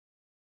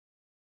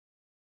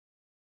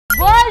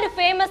World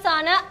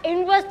ஃபேமஸான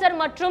investor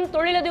மற்றும்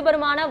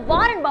தொழிலதிபருமான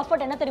Warren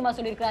Buffett என்ன தெரியுமா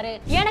சொல்லியிருக்காரு?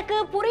 எனக்கு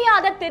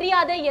புரியாத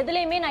தெரியாத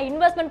எதுலயுமே நான்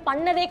இன்வெஸ்ட்மெண்ட்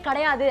பண்ணதே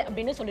கிடையாது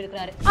அப்படின்னு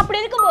சொல்லியிருக்காரு. அப்படி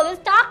இருக்கும்போது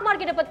ஸ்டாக்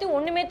மார்க்கெட்டை பத்தி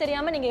ஒண்ணுமே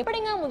தெரியாம நீங்க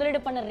எப்படிங்க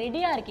முதலீடு பண்ண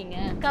ரெடியா இருக்கீங்க?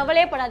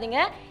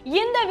 கவலைப்படாதீங்க,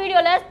 இந்த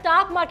வீடியோல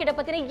ஸ்டாக் மார்க்கெட்டை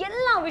பத்தின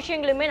எல்லா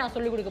விஷயங்களுமே நான்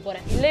சொல்லிக் கொடுக்க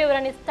போறேன். இல்ல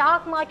இவர நீ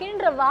ஸ்டாக்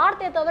மார்க்கெட்ன்ற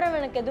வார்த்தையை தவிர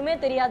எனக்கு எதுவுமே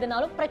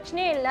தெரியாதுனாலும்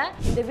பிரச்சனையே இல்ல.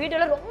 இந்த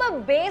வீடியோல ரொம்ப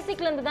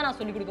பேசிக்ல இருந்து தான் நான்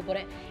சொல்லிக் கொடுக்க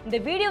போறேன். இந்த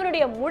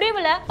வீடியோவுடைய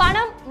முடிவுல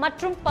பணம்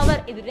மற்றும்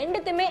பவர் இது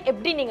ரெண்டுத்தையுமே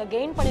எப்படி நீங்க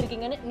கெயின்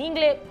பண்ணிருக்கீங்கன்னு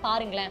நீங்களே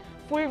பாருங்களேன்.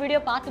 ஃபுல் வீடியோ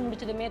பார்த்து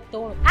முடிச்சதுமே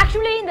தோணும்.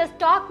 ஆக்சுவலி இந்த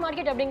ஸ்டாக்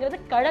மார்க்கெட் அப்படிங்கிறது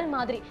கடல்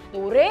மாதிரி. இந்த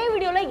ஒரே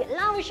வீடியோல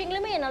எல்லா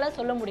விஷயங்களுமே என்னால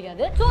சொல்ல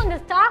முடியாது. ஸோ இந்த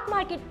ஸ்டாக்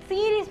மார்க்கெட்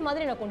சீரீஸ்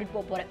மாதிரி நான் கொண்டுட்டு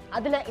போக போறேன்.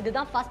 அதுல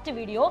இதுதான் ஃபர்ஸ்ட்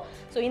வீடியோ.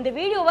 ஸோ இந்த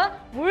வீடியோவை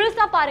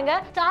முழுசா பாருங்க,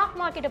 ஸ்டாக்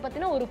மார்க்கெட்டை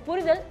பத்தின ஒரு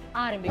புரிதல்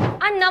ஆரம்பிக்கும்.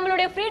 அண்ட்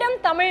நம்மளுடைய ஃப்ரீடம்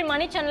தமிழ்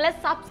மணி சேனலை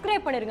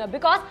சப்ஸ்கிரைப் பண்ணிருங்க.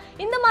 பிகாஸ்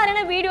இந்த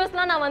மாதிரியான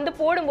வீடியோஸ்லாம் நான் வந்து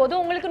போடும்போது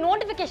உங்களுக்கு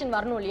நோட்டிபிகேஷன்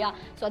வரணும் இல்லையா?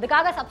 ஸோ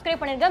அதுக்காக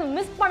சப்ஸ்கிரைப் பண்ணிருங்க,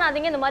 மிஸ்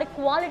பண்ணாதீங்க இந்த மாதிரி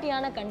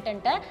குவாலிட்டியான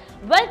கண்டென்ட்டை.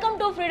 Welcome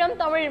to freedom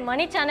Tamil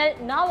money channel.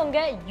 நான் உங்க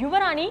யுவராணி.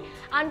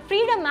 அண்ட்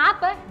ஃப்ரீடம்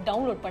ஆப்பை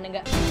டவுன்லோட்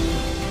பண்ணுங்க.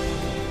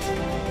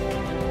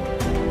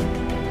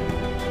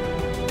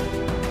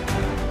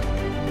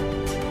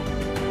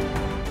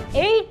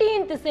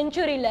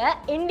 செஞ்சுரியில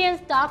இந்தியன்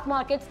ஸ்டாக்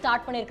மார்க்கெட்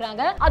ஸ்டார்ட்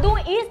பண்ணிருக்காங்க.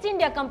 அதுவும் ஈஸ்ட்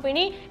இந்தியா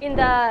கம்பெனி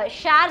இந்த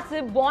ஷேர்ஸ்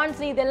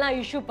பாண்ட்ஸ் இதெல்லாம்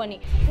இஷ்யூ பண்ணி.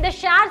 இந்த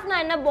ஷேர்ஸ்னா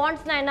என்ன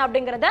பாண்ட்ஸ்னா என்ன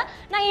அப்படிங்கறத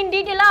நான் இன்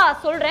டீடைலா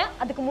சொல்றேன்.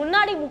 அதுக்கு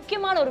முன்னாடி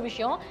முக்கியமான ஒரு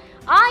விஷயம்,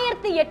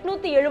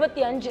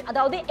 1875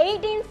 அதாவது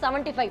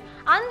 1875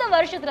 அந்த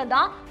வருஷத்துல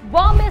தான்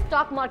பாம்பே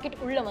ஸ்டாக் மார்க்கெட்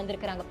உள்ள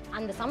வந்திருக்காங்க.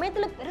 அந்த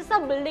சமயத்துல பெருசா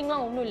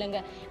பில்டிங்லாம் ஒண்ணும்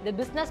இல்லைங்க. இந்த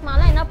பிசினஸ்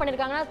மேன்லாம் என்ன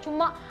பண்ணிருக்காங்கன்னா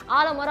சும்மா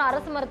ஆலமரம்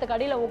அரச மரத்துக்கு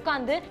அடியில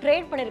உட்காந்து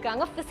ட்ரேட்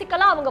பண்ணிருக்காங்க.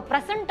 பிசிக்கலா அவங்க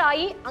பிரசன்ட்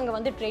ஆகி அங்க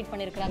வந்து ட்ரேட்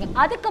பண்ணிருக்காங்க.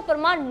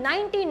 அதுக்கப்புறமா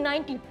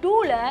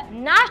 1992ல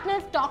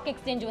நேஷனல் ஸ்டாக்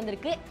எக்ஸ்சேஞ்ச்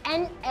வந்திருக்கு,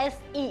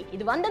 NSE.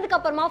 இது வந்ததுக்கு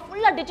அப்புறமா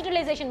ஃபுல்லா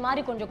டிஜிட்டலைசேஷன்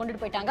மாதிரி கொஞ்சம்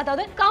கொண்டுட்டு போயிட்டாங்க.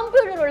 அதாவது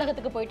கம்ப்யூட்டர்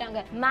உலகத்துக்கு போயிட்டாங்க.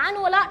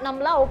 மேனுவலா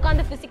நம்மளா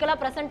உட்காந்து பிசிக்கலா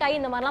பிரசன்ட் ஆகி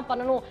இந்த மாதிரிலாம்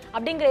பண்ணணும்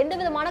அப்படிங்கிற எந்த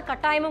விதமான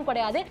கட்டாயமும்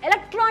கிடையாது.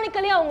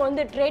 எலக்ட்ரானிக்கலி அவங்க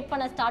வந்து ட்ரேட்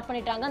பண்ண ஸ்டார்ட்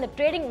பண்ணிட்டாங்க. அந்த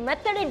ட்ரேடிங்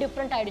மெத்தடே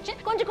டிஃபரெண்ட் ஆயிடுச்சு.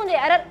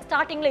 கொஞ்சம் எரர்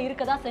ஸ்டார்டிங்ல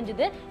இருக்கதா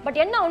செஞ்சது. பட்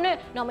என்ன ஒண்ணு,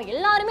 நம்ம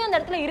எல்லாருமே அந்த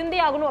இடத்துல இருந்தே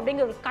ஆகணும்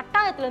அப்படிங்கிற ஒரு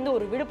கட்டாயத்துல இருந்து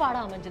ஒரு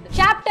விடுபாடா அமைஞ்சது.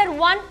 Chapter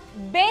 1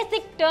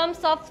 basic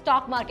terms of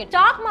stock market.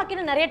 Stock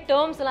மார்க்கெட்ல நிறைய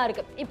டேர்ம்ஸ் எல்லாம்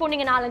இருக்கு. இப்போ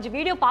நீங்க 4-5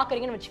 வீடியோ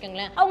பாக்குறீங்கன்னு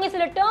வச்சுக்கோங்களேன், அவங்க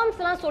சில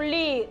டேர்ம்ஸ் எல்லாம்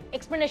சொல்லி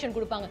எக்ஸ்பிளனேஷன்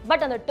கொடுப்பாங்க.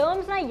 பட் அந்த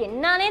டேர்ம்ஸ்லாம்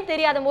என்னன்னே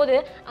தெரியாத போது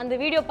அந்த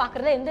வீடியோ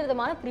பாக்குறதுல எந்த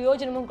விதமான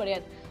பிரயோஜனமும்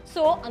கிடையாது.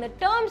 சோ அந்த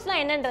டேர்ம்ஸ்லாம்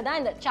என்னன்றதா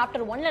இந்த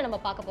சாப்டர் 1ல நம்ம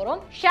பார்க்க போறோம்.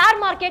 Share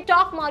market,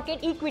 stock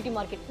market, equity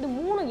market. இது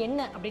மூணு என்ன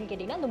அப்படின்னு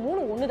கேட்டீங்கன்னா இந்த மூணு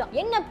ஒண்ணுதான்.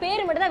 என்ன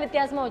பேர் மட்டும் தான்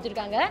வித்தியாசமா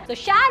வச்சிருக்காங்க. சோ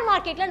ஷேர்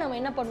மார்க்கெட்ல நம்ம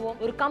என்ன பண்ணுவோம்,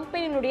 ஒரு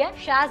கம்பெனியுடைய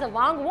ஷேர்ஸை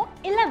வாங்குவோம்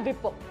இல்ல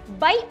விற்போம்,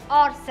 பை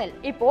ஆர் செல்.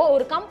 இப்போ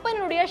ஒரு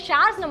கம்பெனியுடைய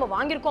ஷேர்ஸ் நம்ம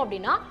வாங்கியிருக்கோம்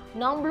அப்படின்னா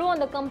நம்மளும்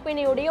அந்த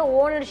கம்பெனியுடைய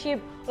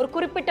ஓனர்ஷிப் ஒரு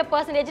குறிப்பிட்ட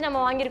பெர்சன்டேஜ் நம்ம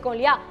வாங்கியிருக்கோம்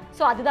இல்லையா?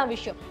 சோ அதுதான்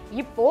விஷயம்.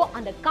 இப்போ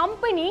அந்த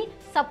கம்பெனி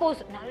சப்போஸ்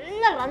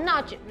நல்ல ரன்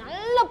ஆச்சு,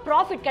 நல்ல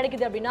ப்ராஃபிட்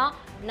கிடைக்குது அப்படின்னா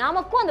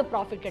நமக்கும் அந்த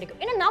ப்ராஃபிட் கிடைக்கும்.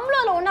 ஏன்னா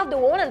நம்மளால ஒன் ஆஃப் த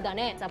ஓனர்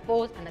தானே.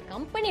 சப்போஸ் அந்த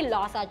கம்பெனி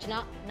லாஸ் ஆச்சுன்னா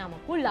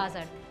நமக்கும் லாஸ்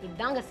ஆகும்.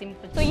 இதுதாங்க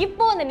சிம்பிள். சோ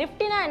இப்போ அந்த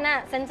நிஃப்டினா என்ன,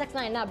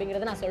 சென்செக்ஸ்னா என்ன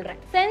அப்படிங்கறத நான்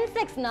சொல்றேன்.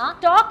 சென்செக்ஸ்னா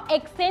ஸ்டாக்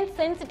எக்ஸ்சேஞ்ச்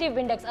சென்சிட்டிவ்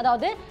இண்டெக்ஸ்,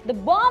 அதாவது இந்த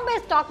பாம்பே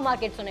ஸ்டாக்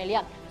மார்க்கெட் சொன்னேன்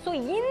இல்லையா? சோ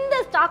இந்த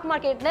ஸ்டாக்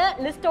மார்க்கெட்ல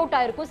லிஸ்ட் அவுட்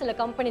ஆயிருக்கும் சில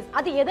கம்பெனிஸ்.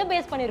 அது எதை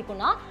பேஸ்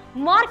பண்ணிருக்கும்னா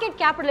மார்க்கெட்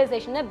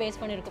கேபிடலைசேஷனை பேஸ்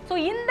பண்ணிருக்கும். சோ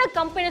இந்த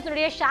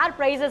கம்பெனிஸோட ஷேர்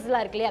பிரைசஸ்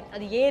எல்லாம் இருக்கு இல்லையா,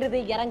 அது ஏறுது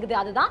இறங்குது,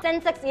 அதுதான்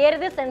சென்செக்ஸ்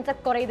ஏறுது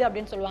சென்செக்ஸ் குறையுது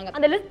அப்படின்னு சொல்லுவாங்க.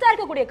 அந்த லிஸ்ட்ல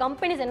இருக்கக்கூடிய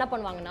கம்பெனிஸ் என்ன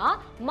பண்ணுவாங்கன்னா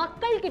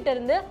மக்கள் கிட்ட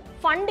இருந்து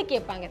ஃபண்ட்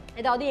கேட்பாங்க.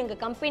 ஏதாவது எங்க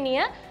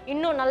கம்பெனியை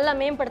இன்னும் நல்லா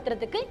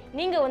மேம்படுத்துறதுக்கு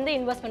நீங்க வந்து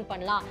இன்வெஸ்ட்மெண்ட்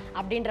பண்ணலாம்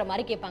அப்படின்ற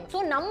மாதிரி கேட்பாங்க.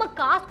 சோ நம்ம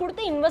காசு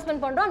கொடுத்து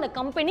இன்வெஸ்ட்மெண்ட் பண்றோம் அந்த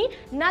கம்பெனி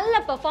நல்ல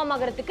பெர்ஃபார்ம்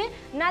ஆகிறதுக்கு,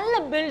 நல்ல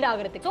பில்ட்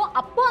ஆகிறதுக்கு. சோ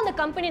அப்போ அந்த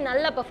கம்பெனி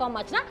நல்ல பெர்ஃபார்ம்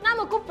ஆச்சுன்னா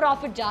நமக்கு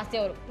ப்ராஃபிட்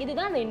ஜாஸ்தியா வரும்.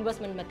 இதுதான் அந்த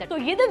இன்வெஸ்ட்மெண்ட் மெத்தட். சோ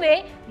இதுவே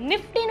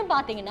நிஃப்டின்னு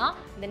பாத்தீங்கன்னா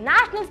இந்த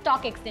நேஷனல்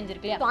ஸ்டாக் எக்ஸ்சேஞ்ச்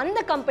இருக்கு இல்லையா, அந்த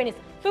கம்பெனிஸ்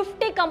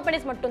 50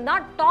 கம்பெனிஸ் மட்டும்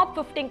தான் டாப்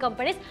 15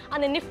 கம்பெனிஸ்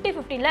அந்த நிஃப்டி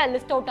 50ல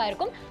லிஸ்ட் அவுட்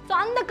ஆயிருக்கும். சோ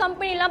அந்த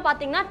கம்பெனி எல்லாம்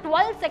பாத்தீங்கன்னா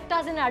 12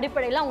 செக்டார்ஸ்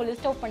அடிப்படையில் அவங்க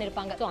லிஸ்ட் அவுட்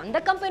பண்ணிருப்பாங்க. சோ அந்த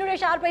கம்பெனியோட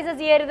ஷேர்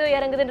பிரைசஸ் ஏறுது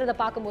இறங்குதுன்றத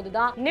பார்க்கும்போது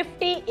தான்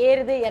நிஃப்டி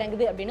ஏறுது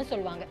இறங்குது அப்படின்னு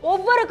சொல்லுவாங்க.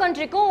 ஒவ்வொரு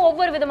கண்ட்ரிக்கும்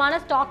ஒவ்வொரு விதமான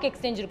ஸ்டாக்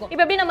எக்ஸ்சேஞ்ச் இருக்கும்.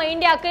 இப்போ எப்படி நம்ம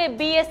இந்தியாவுக்கு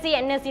BSE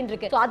NSE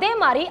இருக்கு, சோ அதே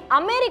மாதிரி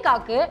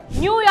அமெரிக்காக்கு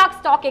நியூயார்க்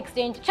ஸ்டாக்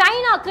எக்ஸ்சேஞ்ச்,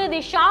 சைனாக்கு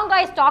தி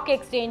Shanghai stock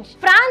exchange,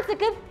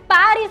 பிரான்ஸுக்கு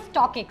Paris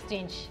stock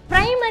exchange.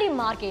 Primary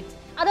markets,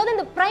 அதாவது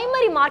இந்த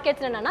பிரைமரி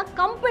மார்க்கெட்ஸ் என்னன்னா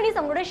கம்பெனிஸ்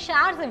அவங்களோட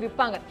ஷேர்ஸ்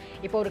விற்பாங்க.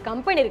 இப்போ ஒரு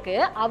கம்பெனி இருக்கு,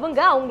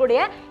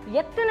 அவங்களுடைய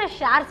எத்தனை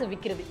ஷேர்ஸ்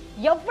விற்கிறது,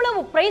 எவ்வளவு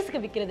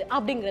பிரைஸ்க்கு விற்கிறது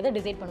அப்படிங்கறத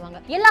டிசைட்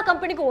பண்ணுவாங்க. எல்லா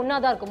கம்பெனிக்கும்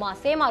ஒன்னாதான் இருக்குமா,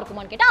 சேமா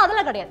இருக்குமான்னு கேட்டா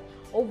அதெல்லாம் கிடையாது.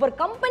 ஒவ்வொரு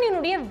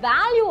கம்பெனியுடைய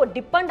வேல்யூ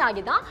டிபெண்ட்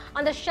ஆகி தான்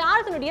அந்த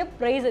ஷேர்ஸினுடைய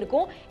பிரைஸ்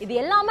இருக்கும். இது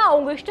எல்லாமே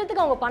அவங்க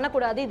இஷ்டத்துக்கு அவங்க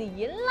பண்ணக்கூடாது. இது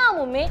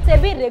எல்லாமே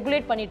செபி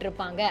ரெகுலேட் பண்ணிட்டு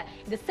இருப்பாங்க.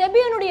 இந்த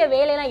செபியினுடைய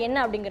வேலையெல்லாம் என்ன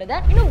அப்படிங்கறத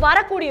இன்னும்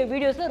வரக்கூடிய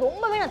வீடியோஸ்ல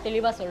ரொம்பவே நான்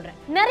தெளிவா சொல்றேன்.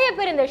 நிறைய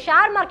பேர் இந்த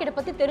ஷேர் மார்க்கெட்டை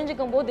பத்தி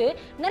தெரிஞ்சுக்கும் போது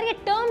நிறைய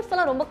டேர்ம்ஸ்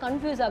எல்லாம் ரொம்ப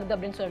கன்ஃபியூஸ் ஆகுது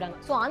அப்படின்னு சொல்றாங்க.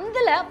 ஸோ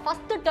அதுல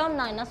ஃபர்ஸ்ட் டேர்ம்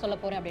நான் என்ன சொல்ல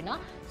போறேன் அப்படின்னா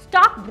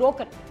ஸ்டாக்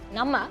புரோக்கர்.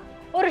 நம்ம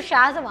ஒரு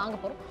ஷேர்ஸை வாங்க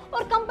போறோம்,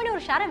 ஒரு கம்பெனி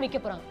ஒரு ஷேரை விற்க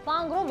போறாங்க,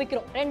 வாங்குறோம்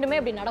விற்கிறோம், ரெண்டுமே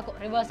இப்படி நடக்கும்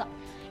ரிவர்ஸா.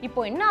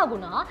 இப்போ என்ன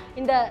ஆகும்னா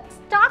இந்த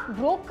ஸ்டாக்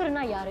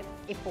புரோக்கர்னா யாரு?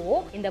 இப்போ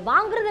இந்த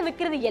வாங்குறது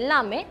விற்கிறது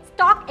எல்லாமே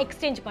ஸ்டாக்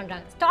எக்ஸ்சேஞ்ச்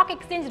பண்றாங்க. ஸ்டாக்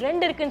எக்ஸ்சேஞ்ச்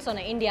ரெண்டு இருக்குன்னு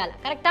சொன்னேன் இந்தியால,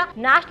 கரெக்டா?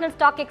 நேஷனல்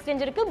ஸ்டாக்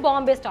எக்ஸ்சேஞ்ச் இருக்கு,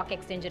 பாம்பே ஸ்டாக்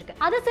எக்ஸ்சேஞ்ச் இருக்கு.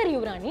 அது சரி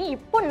யுவராணி,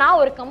 இப்போ நான்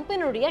ஒரு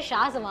கம்பெனியுடைய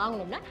ஷேர்ஸ்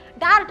வாங்கணும்னா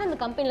டைரக்டா இந்த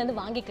கம்பெனில இருந்து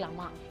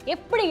வாங்கிக்கலாமா?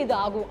 எப்படி இது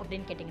ஆகும்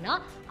அப்படின்னு கேட்டீங்கன்னா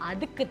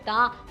அதுக்கு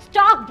தான்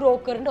ஸ்டாக்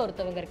புரோக்கர்னு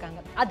ஒருத்தவங்க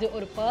இருக்காங்க. அது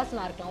ஒரு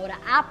பர்சனா இருக்கலாம், ஒரு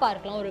ஆப்பா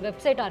இருக்கலாம், ஒரு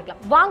வெப்சைட்டா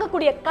இருக்கலாம்.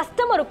 வாங்கக்கூடிய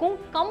கஸ்டமருக்கும்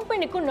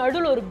கம்பெனிக்கும்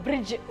நடுவில் ஒரு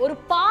பிரிட்ஜ், ஒரு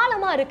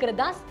பாலமா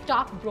இருக்கிறது தான்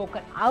ஸ்டாக்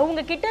புரோக்கர்.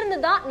 அவங்க கிட்ட இருந்து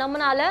தான்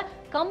நம்மளால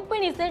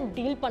கம்பெனிஸை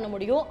டீல் பண்ண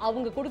முடியும்.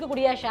 அவங்க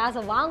கொடுக்கக்கூடிய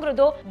ஷேர்ஸை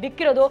வாங்குறதோ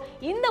விற்கிறதோ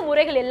இந்த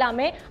முறைகள்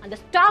எல்லாமே அந்த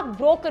ஸ்டாக்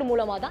புரோக்கர்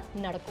மூலமா தான்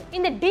நடக்கும்.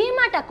 இந்த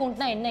டிமேட்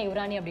அக்கௌண்ட்னா என்ன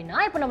யுவராணி அப்படின்னா,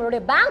 இப்போ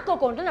நம்மளுடைய பேங்க்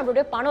அக்கௌண்ட்ல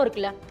நம்மளுடைய பணம்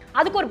இருக்குல்ல,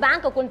 அதுக்கு ஒரு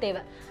பேங்க் அக்கௌண்ட்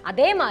தேவை.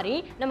 அதே மாதிரி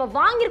நம்ம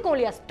வாங்கியிருக்கோம்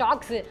இல்லையா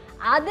ஸ்டாக்ஸ்,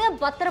 அதை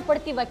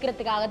பத்திரப்படுத்தி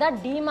வைக்கிறதுக்காக தான்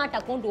டிமேட்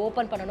அக்கௌண்ட்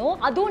ஓபன் பண்ணணும்.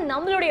 அதுவும்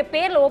நம்மளுடைய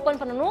பேர்ல ஓபன்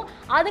பண்ணணும்.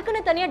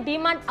 அதுக்குன்னு தனியா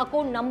டிமேட்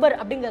அக்கௌண்ட் நம்பர்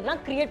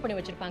அப்படிங்கறதெல்லாம் கிரியேட் பண்ணி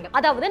வச்சிருப்பாங்க.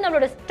 அதாவது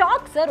நம்மளோட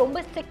ஸ்டாக்ஸை ரொம்ப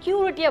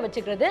செக்யூரிட்டியா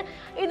வச்சுக்கிறது.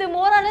 இது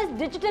more or less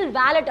digital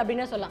wallet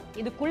அப்படின்னு சொல்லலாம்.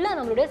 இதுக்குள்ள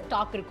நம்மளுடைய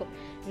ஸ்டாக் இருக்கும்.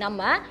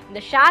 நம்ம இந்த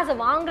ஷேர்ஸை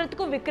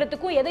வாங்குறதுக்கும்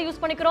விற்கிறதுக்கும் எதை யூஸ்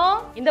பண்ணிக்கிறோம்?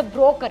 இந்த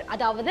புரோக்கர்,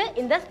 அதாவது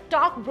இந்த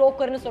ஸ்டாக்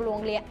புரோக்கர்னு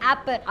சொல்லுவாங்க இல்லையா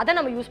ஆப், அதை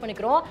நம்ம யூஸ்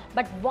பண்ணிக்கிறோம்.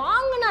 பட்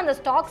வாங்கின அந்த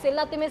ஸ்டாக்ஸ்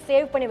எல்லாத்தையுமே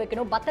சேவ் பண்ணி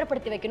வைக்கணும்,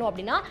 பத்திரப்படுத்தி வைக்கணும்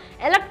அப்படின்னா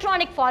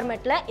எலக்ட்ரானிக்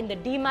ஃபார்மேட்ல இந்த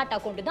டிமேட்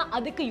அக்கௌண்ட் தான்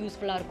அதுக்கு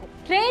யூஸ்ஃபுல்லா இருக்கும்.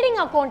 ட்ரேடிங்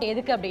அக்கௌண்ட்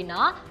எதுக்கு அப்படின்னா,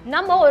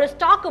 நம்ம ஒரு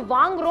ஸ்டாக்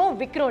வாங்குறோம்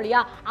விற்கிறோம்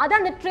இல்லையா, அதை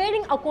அந்த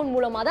ட்ரேடிங் அக்கௌண்ட்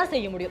மூலமா தான்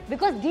செய்ய முடியும்.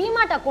 பிகாஸ்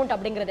டிமேட் அக்கௌண்ட்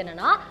அப்படிங்கிறது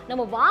என்னன்னா,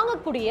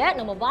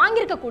 நம்ம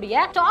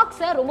வாங்கியிருக்கக்கூடிய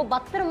ஸ்டாக்ஸை ரொம்ப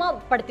பத்திரமா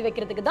படுத்தி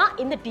வைக்கிறதுக்கு தான்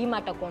இந்த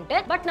டிமேட் அக்கௌண்ட்.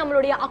 பட்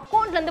நம்மளுடைய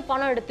அக்கௌண்ட்ல இருந்து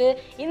பணம் எடுத்து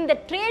இந்த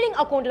ட்ரேடிங்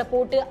அக்கௌண்ட்ல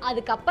போட்டு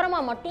அதுக்கப்புறமா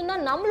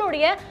மட்டும்தான்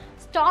நம்மளுடைய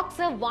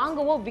ஸ்டாக்ஸை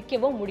வாங்கவோ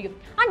விற்கவோ முடியும்.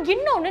 அண்ட்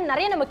இன்னொன்று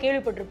நிறைய நம்ம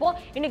கேள்விப்பட்டிருப்போம்,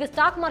 இன்னைக்கு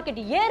ஸ்டாக் மார்க்கெட்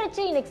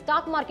ஏறுச்சு, இன்னைக்கு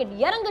ஸ்டாக் மார்க்கெட்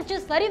இறங்குச்சு,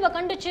 சரிவை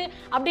கண்டுச்சு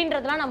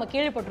அப்படின்றதெல்லாம் நம்ம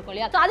கேள்விப்பட்டிருக்கோம்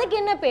இல்லையா? அதுக்கு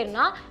என்ன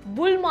பேர்னா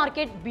புல்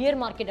மார்க்கெட், பியர்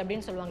மார்க்கெட்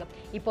அப்படின்னு சொல்லுவாங்க.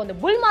 இப்போ இந்த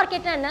புல்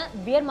மார்க்கெட்னா என்ன,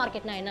 பியர்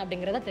மார்க்கெட்னா என்ன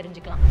அப்படிங்கறத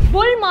தெரிஞ்சுக்கலாம்.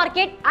 Bull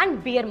market and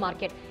pier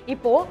market,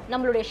 இப்போ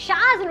நம்மளுடைய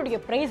ஷேர்ஸ்னுடைய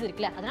பிரைஸ்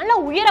இருக்குல்ல அதனால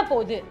உயர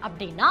போகுது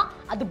அப்படின்னா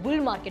அது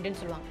புல்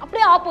மார்க்கெட்னு சொல்லுவாங்க.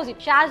 அப்படியே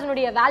ஆப்போசிட்,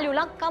 ஷேர்ஸ்னுடைய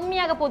வேல்யூலாம்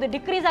கம்மியாக போகுது,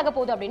 டிக்ரீஸ் ஆக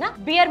போகுது அப்படின்னா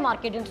பியர்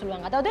மார்க்கெட்னு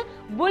சொல்லுவாங்க. அதாவது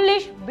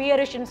புல்லிஷ்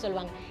பியரிஷ்னு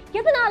சொல்லுவாங்க.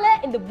 எதனால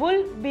இந்த புல்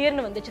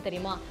பியர்னு வந்துச்சு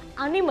தெரியுமா?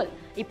 அனிமல்,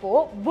 இப்போ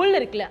புல்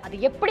இருக்குல்ல அது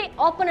எப்படி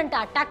ஆப்போனன்ட்டை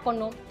அட்டாக்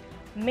பண்ணும்?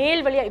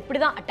 மேல் வழியா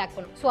இப்படிதான் அட்டாக்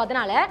பண்ணும். சோ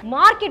அதனால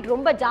மார்க்கெட்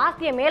ரொம்ப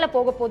ஜாஸ்தியா மேல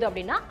போக போகுது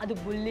அப்படின்னா அது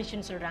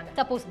புல்லிஷ்னு சொல்றாங்க.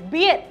 சப்போஸ்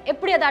பியர்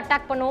எப்படி அதை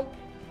அட்டாக் பண்ணும்?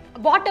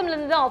 பாட்டம்ல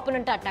இருந்து தான்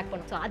ஆப்போனன்ட் அட்டாக்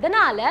பண்ணும். ஸோ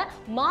அதனால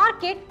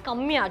மார்க்கெட்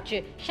கம்மியாச்சு,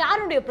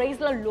 ஷேருடைய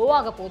பிரைஸ்லாம் லோ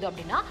ஆக போகுது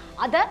அப்படின்னா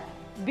அதை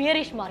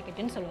பியரிஷ்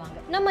மார்க்கெட்னு சொல்லுவாங்க.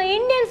 நம்ம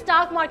இந்தியன்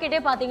ஸ்டாக் மார்க்கெட்டே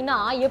பாத்தீங்கன்னா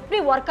எப்படி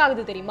ஒர்க்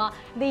ஆகுது தெரியுமா?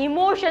 இந்த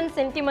இமோஷன்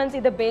சென்டிமெண்ட்ஸ்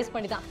இதை பேஸ்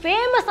பண்ணி தான்.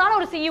 ஃபேமஸான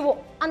ஒரு சிஇஓ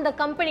அந்த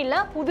கம்பெனில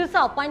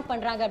புதுசா அப்பாயிண்ட்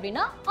பண்றாங்க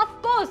அப்படின்னா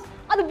அஃப்கோர்ஸ்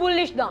அது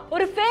புல்லிஷ் தான்.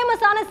 ஒரு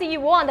ஃபேமஸான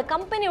சிஇஓ அந்த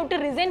கம்பெனியை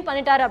விட்டு ரிசைன்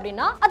பண்ணிட்டாரு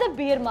அப்படின்னா அது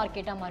பியர்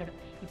மார்க்கெட்டா மாறிடும்.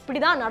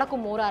 இப்படிதான்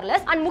நடக்கும் மோர் ஆர்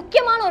லெஸ். அண்ட்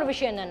முக்கியமான ஒரு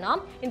விஷயம் என்னன்னா,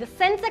 இந்த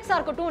சென்செக்ஸா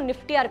இருக்கட்டும்,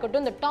 நிஃப்டியா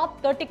இருக்கட்டும், இந்த டாப்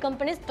 30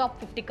 கம்பெனிஸ், டாப்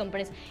 50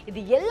 கம்பெனிஸ், இது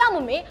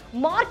எல்லாமே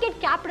மார்க்கெட்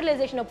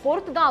கேபிட்டலைசேஷனை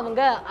பொறுத்து தான்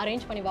அவங்க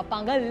அரேஞ்ச் பண்ணி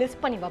வைப்பாங்க,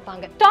 லிஸ்ட் பண்ணி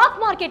வைப்பாங்க. ஸ்டாக்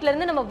மார்க்கெட்ல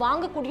இருந்து நம்ம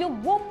வாங்கக்கூடிய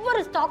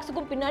ஒவ்வொரு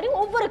ஸ்டாக்ஸுக்கும் பின்னாடி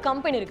ஒவ்வொரு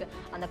கம்பெனி இருக்கு.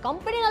 அந்த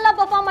கம்பெனி நல்லா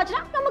பெர்ஃபார்ம்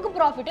ஆச்சுன்னா நமக்கு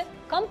ப்ராஃபிட்,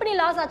 கம்பெனி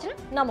லாஸ் ஆச்சுன்னா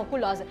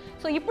நமக்கும் லாஸ்.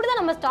 ஸோ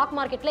இப்படிதான் நம்ம ஸ்டாக்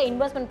மார்க்கெட்ல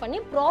இன்வெஸ்ட்மெண்ட்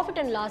பண்ணி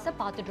ப்ராஃபிட் அண்ட் லாஸை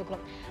பார்த்துட்டு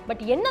இருக்கோம்.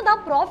 பட்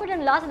என்னதான் ப்ராஃபிட்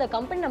அண்ட் லாஸ் இந்த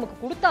கம்பெனி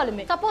நமக்கு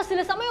கொடுத்தாலுமே, சப்போஸ்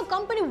சில சமயம்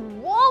கம்பெனி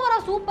ஓவரா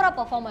சூப்பரா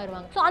பெர்ஃபார்ம்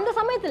ஆயிருவாங்க. சோ அந்த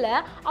சமயத்துல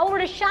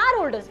அவங்களோட ஷேர்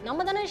ஹோல்டர்ஸ்,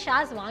 நம்ம தானே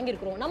ஷேர்ஸ்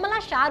வாங்கியிருக்கிறோம்,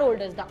 நம்மலாம் ஷேர்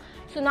ஹோல்டர்ஸ் தான்.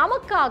 ஸோ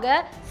நமக்காக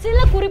சில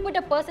குறிப்பிட்ட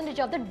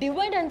பெர்சன்டேஜ் ஆஃப் த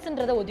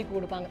டிவிடெண்ட்ஸ்ன்றதை ஒதுக்கி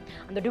கொடுப்பாங்க.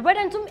 அந்த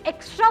டிவிடெண்ட்ஸும்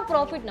எக்ஸ்ட்ரா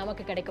ப்ராஃபிட்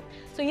நமக்கு கிடைக்கும்.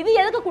 ஸோ இது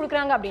எதுக்கு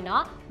கொடுக்குறாங்க அப்படின்னா,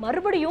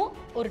 மறுபடியும்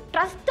ஒரு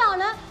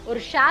ட்ரஸ்டான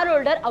ஒரு ஷேர்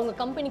ஹோல்டர் அவங்க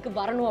கம்பெனிக்கு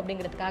வரணும்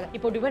அப்படிங்கிறதுக்காக.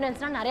 இப்போ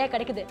டிவிடெண்ட்ஸ்லாம் நிறைய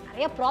கிடைக்குது,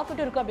 நிறைய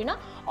ப்ராஃபிட் இருக்கு அப்படின்னா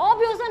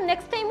ஆப்வியஸா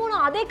நெக்ஸ்ட் டைமும்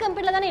நான் அதே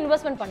கம்பெனில தானே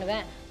இன்வெஸ்ட்மெண்ட்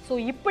பண்ணுவேன். ஸோ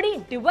இப்படி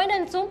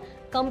டிவிடெண்ட்ஸும்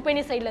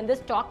கம்பெனி சைட்ல இருந்து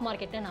ஸ்டாக்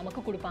மார்க்கெட்டை நமக்கு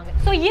கொடுப்பாங்க.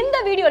 ஸோ இந்த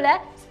வீடியோல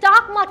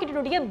ஸ்டாக்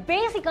மார்க்கெட்டினுடைய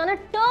பேசிக்கான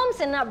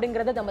டேர்ம்ஸ் என்ன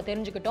அப்படிங்கறத நம்ம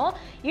தெரிஞ்சுக்கிட்டோம்.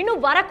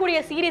 இன்னும் வரக்கூடிய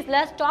சீரீஸ்ல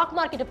ஸ்டாக்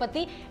மார்க்கெட்டை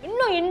பத்தி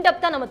இன்னும்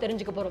இன்டெப்தா நம்ம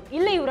தெரிஞ்சுக்க போறோம்.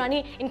 இல்ல யுவராணி,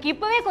 எனக்கு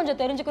இப்பவே கொஞ்சம்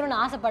தெரிஞ்சுக்கணும்னு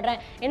ஆசைப்படுறேன்,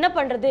 என்ன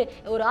பண்றது?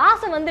 ஒரு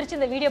ஆசை வந்துருச்சு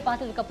இந்த வீடியோ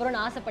பார்த்ததுக்கு அப்புறம்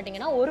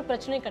ஆசைப்பட்டீங்கன்னா ஒரு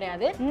பிரச்சனையும்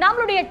கிடையாது.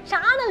 நம்மளுடைய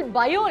சேனல்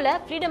பயோல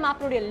ஃப்ரீடம்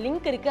ஆப்னுடைய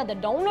லிங்க் இருக்கு, அதை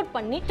டவுன்லோட்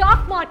பண்ணி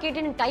ஸ்டாக்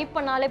மார்க்கெட்னு டைப்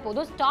பண்ணாலே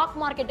போதும், ஸ்டாக்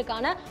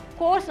மார்க்கெட்டுக்கான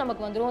கோர்ஸ்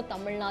நமக்கு வந்துடும்.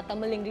 தமிழ்னா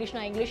தமிழ்,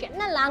 இங்கிலீஷ்னா இங்கிலீஷ்,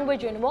 என்ன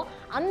லாங்குவேஜ் வேணுமோ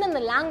அந்தந்த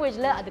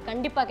லாங்குவேஜ்ல அது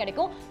கண்டிப்பா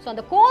கிடைக்கும். ஸோ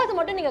அந்த கோர்ஸ்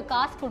மட்டும் நீங்க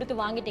காசு கொடுத்து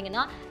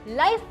வாங்கிட்டீங்கன்னா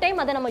லைஃப்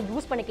டைம் அதை நம்ம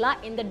யூஸ் பண்ணிக்கலாம்.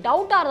 எந்த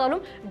டவுட்டா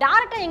இருந்தாலும்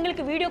டைரக்டா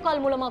எங்களுக்கு வீடியோ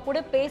கால் மூலமா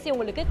கூட பேசி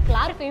உங்களுக்கு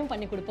கிளாரிஃபையும்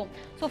பண்ணி கொடுப்போம்.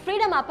 ஸோ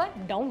ஃப்ரீடம் ஆப்பை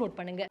டவுன்லோட்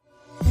பண்ணுங்க.